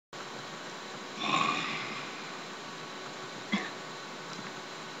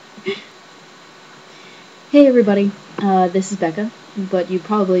Hey everybody, this is Becca, but you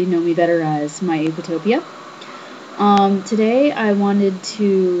probably know me better as my Apotopia. Today I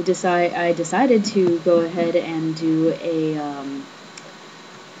decided to go ahead and do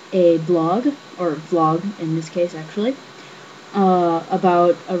a blog, or vlog in this case actually,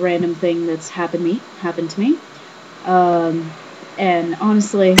 about a random thing that's happened to me. And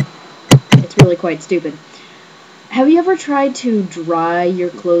honestly, it's really quite stupid. Have you ever tried to dry your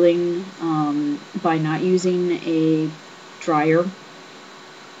clothing by not using a dryer?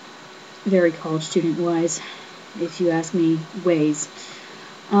 Very college student wise, if you ask me ways.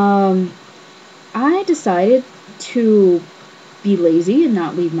 Um, I decided to be lazy and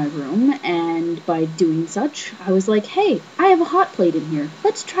not leave my room, and by doing such, I was like, hey, I have a hot plate in here.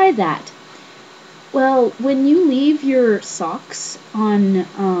 Let's try that. Well, when you leave your socks on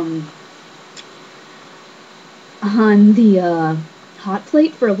the hot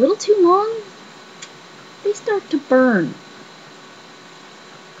plate for a little too long, they start to burn.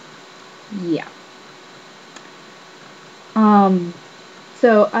 Yeah.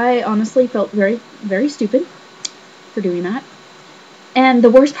 So I honestly felt very, very stupid for doing that. And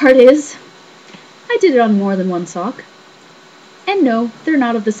the worst part is, I did it on more than one sock. And no, they're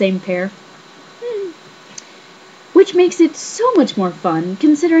not of the same pair. Which makes it so much more fun,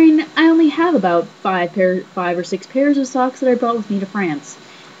 considering I only have about 5 or 6 pairs of socks that I brought with me to France.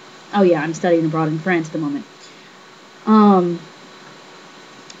 Oh yeah, I'm studying abroad in France at the moment.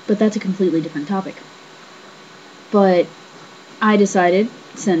 But that's a completely different topic. But I decided,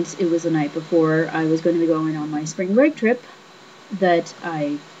 since it was the night before I was going to be going on my spring break trip, that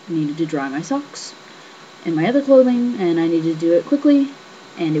I needed to dry my socks and my other clothing, and I needed to do it quickly,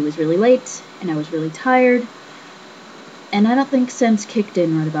 and it was really late, and I was really tired, and I don't think sense kicked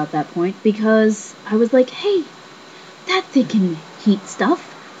in right about that point, because I was like, hey, that thing can heat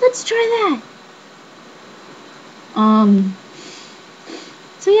stuff, let's try that.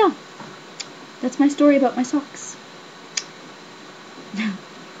 So yeah, that's my story about my socks.